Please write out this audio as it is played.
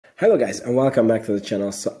Hello guys and welcome back to the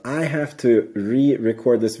channel. So I have to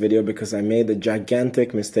re-record this video because I made a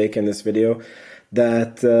gigantic mistake in this video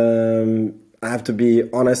that I have to be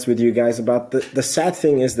honest with you guys about. The sad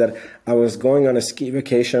thing is that I was going on a ski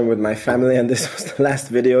vacation with my family, and this was the last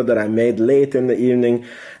video that I made late in the evening,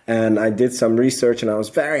 and I did some research and I was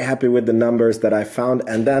very happy with the numbers that I found.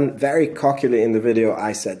 And then very cockily in the video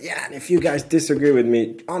I said, yeah, and if you guys disagree with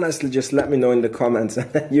me, honestly just let me know in the comments.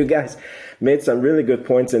 And you guys made some really good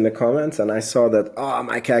points in the comments, and I saw that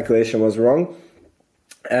my calculation was wrong,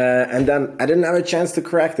 and then I didn't have a chance to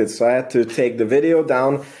correct it, so I had to take the video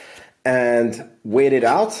down and wait it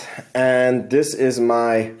out. And this is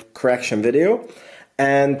my correction video,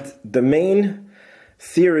 and the main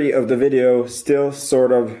theory of the video still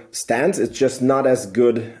sort of stands. It's just not as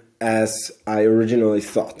good as I originally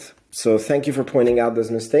thought. So thank you for pointing out this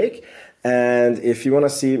mistake, and if you want to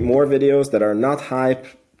see more videos that are not hype,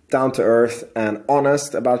 down to earth and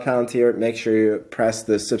honest about Palantir, make sure you press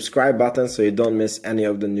the subscribe button so you don't miss any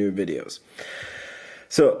of the new videos.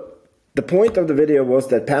 So the point of the video was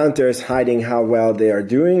that Palantir is hiding how well they are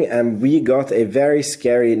doing, and we got a very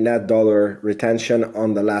scary net dollar retention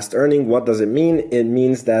on the last earning. What does it mean? It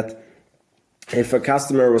means that if a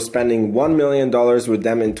customer was spending $1 million with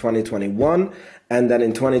them in 2021, and then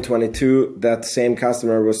in 2022 that same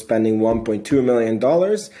customer was spending $1.2 million,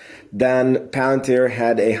 then Palantir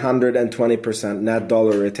had 120% net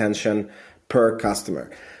dollar retention per customer.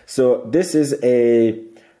 So this is a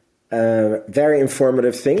very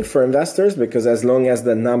informative thing for investors, because as long as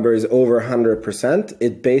the number is over 100%,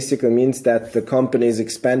 it basically means that the company is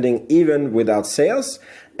expanding even without sales,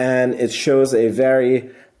 and it shows a very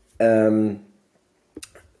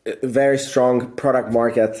strong product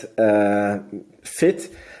market fit,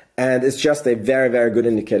 and it's just a very good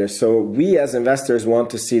indicator. So we as investors want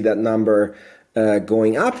to see that number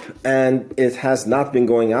going up, and it has not been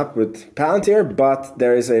going up with Palantir, but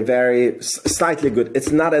there is a very slightly good, it's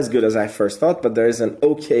not as good as I first thought, but there is an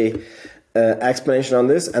okay explanation on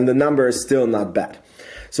this, and the number is still not bad.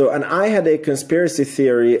 So, and I had a conspiracy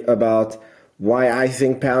theory about why I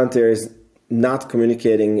think Palantir is not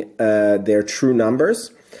communicating their true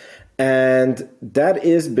numbers, and that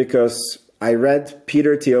is because I read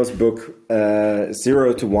Peter Thiel's book,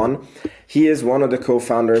 0 to 1. He is one of the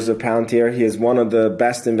co-founders of Palantir. He is one of the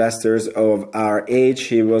best investors of our age.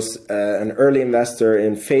 He was an early investor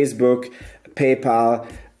in Facebook, PayPal,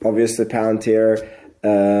 obviously Palantir,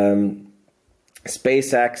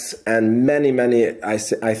 SpaceX, and many,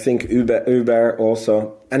 I think Uber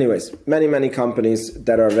also. Anyways, many companies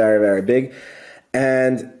that are very big.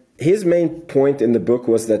 And his main point in the book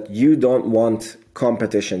was that you don't want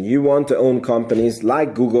competition. You want to own companies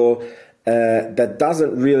like Google that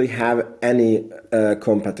doesn't really have any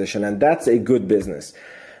competition, and that's a good business.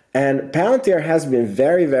 And Palantir has been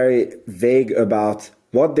very vague about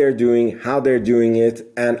what they're doing, how they're doing it,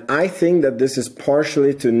 and I think that this is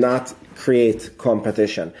partially to not create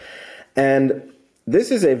competition. And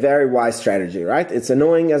this is a very wise strategy, right? It's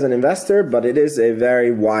annoying as an investor, but it is a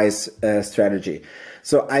very wise strategy.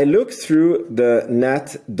 So I looked through the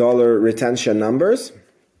net dollar retention numbers,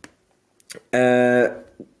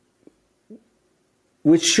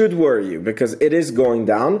 which should worry you because it is going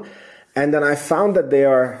down. And then I found that they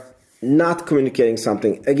are not communicating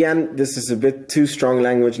something. Again, this is a bit too strong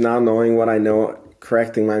language now, knowing what I know,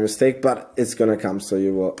 correcting my mistake, but it's going to come, so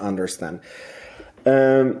you will understand.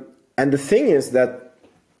 And the thing is that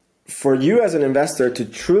for you as an investor to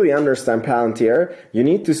truly understand Palantir, you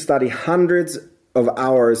need to study hundreds of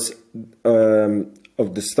hours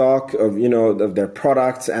of the stock, of their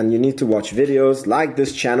products, and you need to watch videos like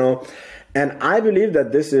this channel. And I believe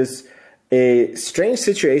that this is a strange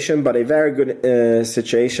situation, but a very good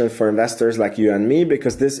situation for investors like you and me,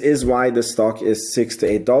 because this is why the stock is $6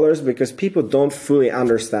 to $8, because people don't fully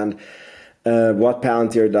understand what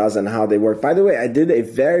Palantir does and how they work. By the way, I did a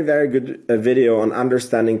very good video on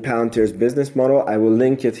understanding Palantir's business model. I will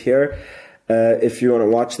link it here. If you want to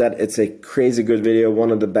watch that, it's a crazy good video,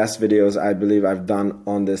 one of the best videos I believe I've done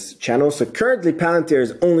on this channel. So currently Palantir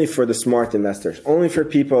is only for the smart investors, only for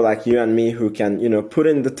people like you and me who can, put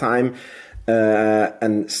in the time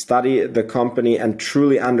and study the company and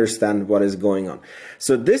truly understand what is going on.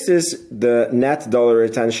 So this is the net dollar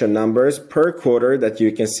retention numbers per quarter that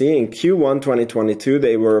you can see. In Q1 2022,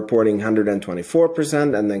 they were reporting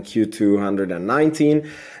 124%, and then Q2 119%,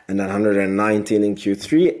 and then 119 in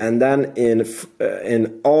Q3, and then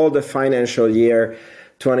in all the financial year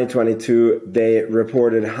 2022, they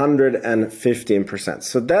reported 115%.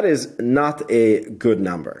 So that is not a good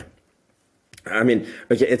number. I mean,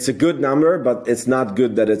 okay, it's a good number, but it's not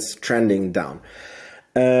good that it's trending down.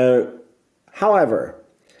 However,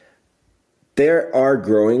 there are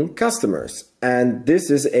growing customers. And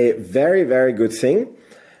this is a very, very good thing.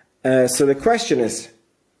 So the question is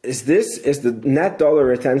the net dollar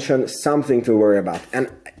retention something to worry about?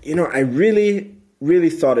 And, you know, I really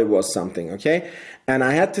thought it was something, okay? And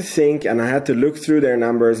I had to think and I had to look through their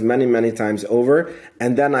numbers many, many times over.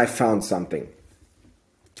 And then I found something.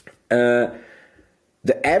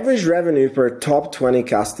 The average revenue per top 20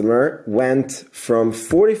 customer went from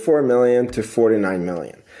 44 million to 49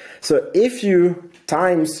 million. So if you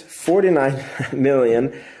times 49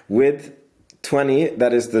 million with 20,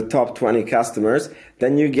 that is the top 20 customers,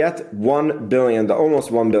 then you get $1 billion,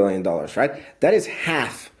 almost $1 billion, right? That is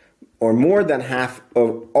half or more than half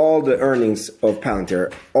of all the earnings of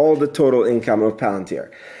Palantir, all the total income of Palantir.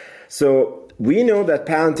 So we know that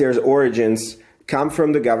Palantir's origins come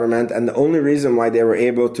from the government, and the only reason why they were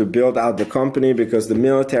able to build out the company because the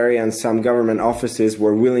military and some government offices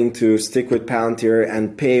were willing to stick with Palantir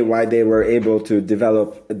and pay why they were able to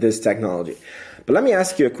develop this technology. But let me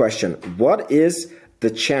ask you a question. What is the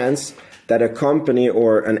chance that a company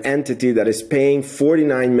or an entity that is paying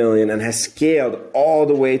 49 million and has scaled all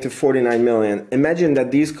the way to 49 million, imagine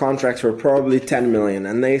that these contracts were probably 10 million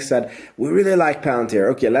and they said, we really like Palantir,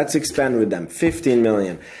 okay, let's expand with them, 15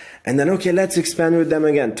 million. And then, okay, let's expand with them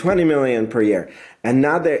again, 20 million per year. And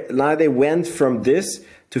now they went from this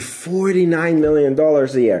to $49 million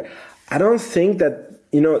a year. I don't think that,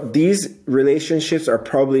 you know, these relationships are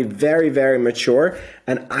probably very, very mature.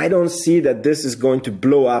 And I don't see that this is going to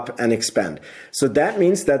blow up and expand. So that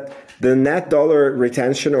means that the net dollar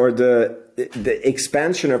retention or the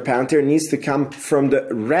expansion of Palantir needs to come from the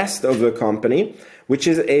rest of the company, which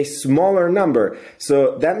is a smaller number.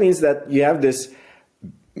 So that means that you have this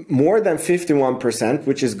more than 51%,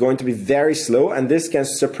 which is going to be very slow, and this can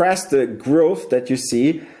suppress the growth that you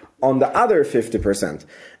see on the other 50%.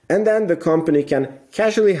 And then the company can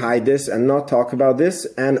casually hide this and not talk about this,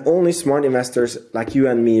 and only smart investors like you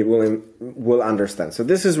and me will understand. So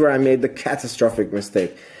this is where I made the catastrophic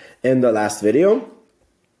mistake in the last video.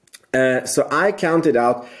 So I counted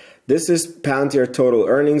out, this is Palantir total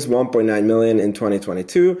earnings, 1.9 million in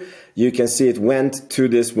 2022. You can see it went to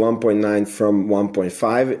this 1.9 from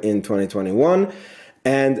 1.5 in 2021.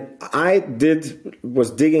 And I was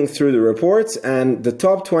digging through the reports, and the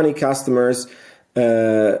top 20 customers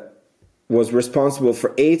was responsible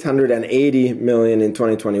for 880 million in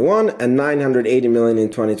 2021 and 980 million in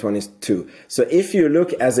 2022. So if you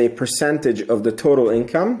look as a percentage of the total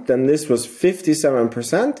income, then this was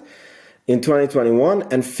 57% in 2021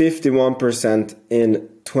 and 51% in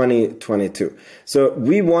 2022. So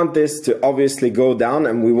we want this to obviously go down,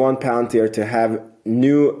 and we want Palantir to have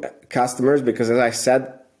new customers because, as I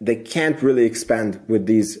said, they can't really expand with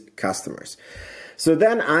these customers. So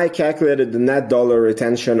then I calculated the net dollar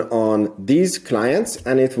retention on these clients,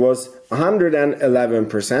 and it was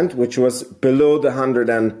 111%, which was below the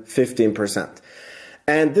 115%.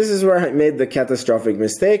 And this is where I made the catastrophic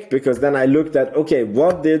mistake, because then I looked at, okay,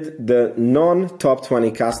 what did the non-top 20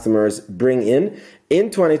 customers bring in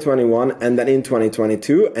 2021 and then in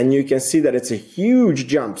 2022? And you can see that it's a huge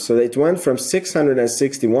jump. So it went from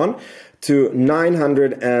 661 to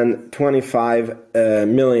 $925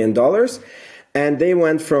 million. And they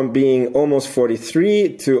went from being almost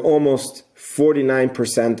 43 to almost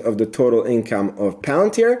 49% of the total income of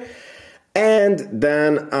Palantir. And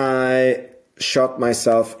then I shot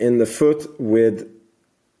myself in the foot with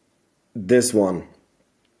this one.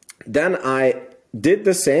 Then I did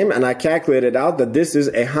the same, and I calculated out that this is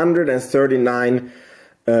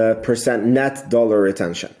 139% net dollar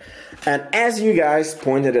retention. And as you guys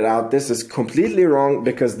pointed it out, this is completely wrong,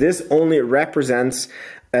 because this only represents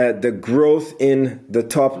the growth in the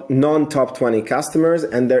non-top 20 customers,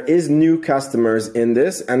 and there is new customers in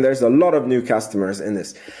this, and there's a lot of new customers in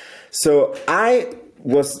this. So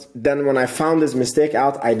when I found this mistake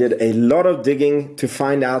out, I did a lot of digging to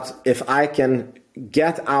find out if I can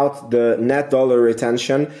get out the net dollar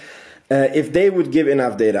retention, if they would give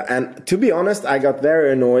enough data. And to be honest, I got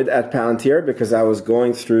very annoyed at Palantir because I was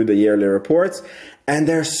going through the yearly reports, and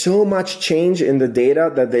there's so much change in the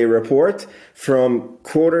data that they report from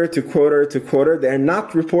quarter to quarter to quarter. They're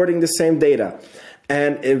not reporting the same data.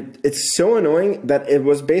 And it's so annoying that it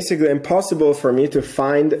was basically impossible for me to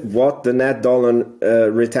find what the net dollar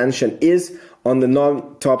retention is on the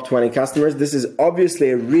non-top 20 customers. This is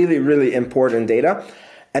obviously a really, really important data.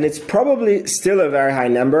 And it's probably still a very high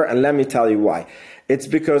number. And let me tell you why. It's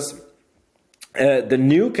because the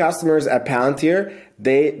new customers at Palantir,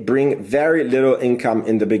 they bring very little income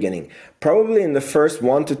in the beginning. Probably in the first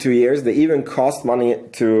 1 to 2 years, they even cost money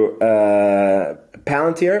to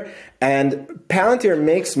Palantir. And Palantir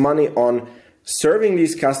makes money on serving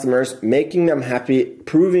these customers, making them happy,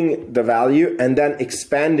 proving the value, and then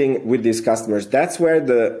expanding with these customers. That's where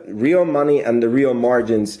the real money and the real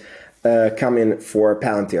margins come in for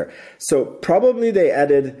Palantir. So probably they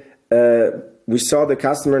added, we saw the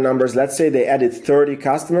customer numbers, let's say they added 30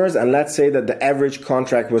 customers, and let's say that the average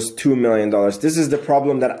contract was $2 million. This is the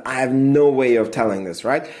problem that I have no way of telling this,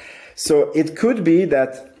 right? So it could be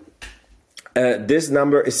that this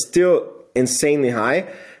number is still insanely high,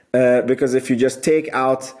 because if you just take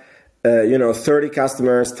out, 30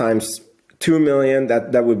 customers times 2 million,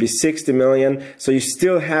 that would be 60 million. So you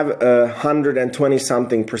still have a 120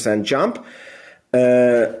 something % jump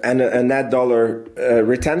and a net dollar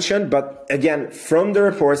retention. But again, from the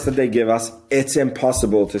reports that they give us, it's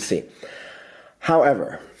impossible to see.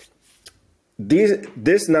 However,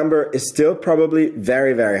 this number is still probably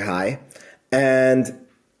very, very high, and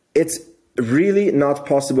it's really not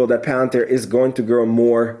possible that Palantir is going to grow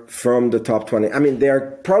more from the top 20. I mean, they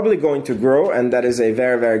are probably going to grow, and that is a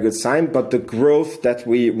very, very good sign, but the growth that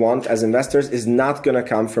we want as investors is not going to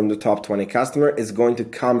come from the top 20 customer. It's going to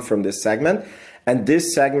come from this segment, and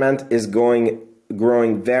this segment is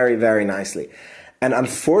growing very, very nicely. And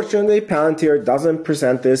unfortunately, Palantir doesn't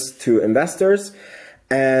present this to investors,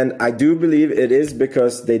 and I do believe it is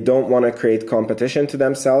because they don't want to create competition to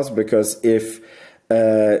themselves, because if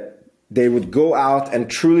they would go out and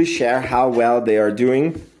truly share how well they are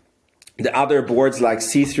doing, the other boards like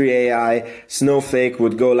C3 AI, Snowflake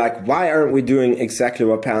would go like, why aren't we doing exactly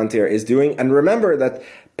what Palantir is doing? And remember that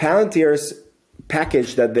Palantir's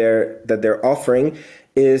package that they're offering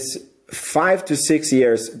is 5 to 6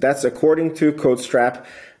 years. That's according to CodeStrap.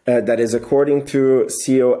 That is according to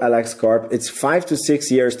CEO Alex Karp. It's 5 to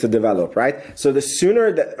 6 years to develop, right? So the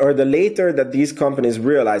sooner or the later that these companies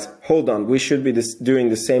realize, hold on, we should be doing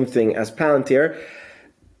the same thing as Palantir,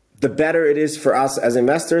 the better it is for us as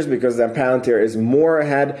investors, because then Palantir is more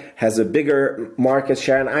ahead, has a bigger market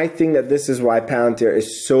share. And I think that this is why Palantir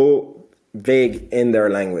is so vague in their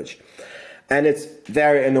language. And it's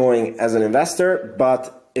very annoying as an investor,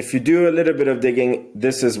 but if you do a little bit of digging,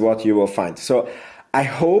 this is what you will find. So I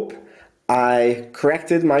hope I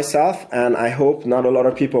corrected myself, and I hope not a lot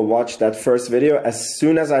of people watched that first video. As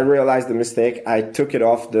soon as I realized the mistake, I took it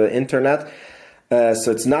off the internet,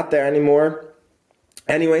 so it's not there anymore.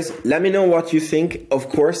 Anyways, let me know what you think. Of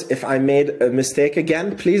course, if I made a mistake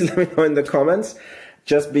again, please let me know in the comments.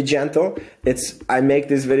 Just be gentle. I make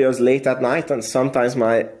these videos late at night, and sometimes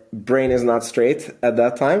my brain is not straight at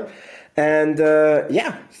that time. And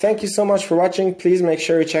yeah, thank you so much for watching. Please make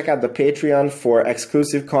sure you check out the Patreon for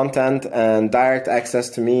exclusive content and direct access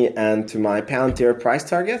to me and to my Palantir price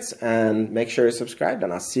targets. And make sure you subscribe,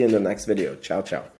 and I'll see you in the next video. Ciao, ciao.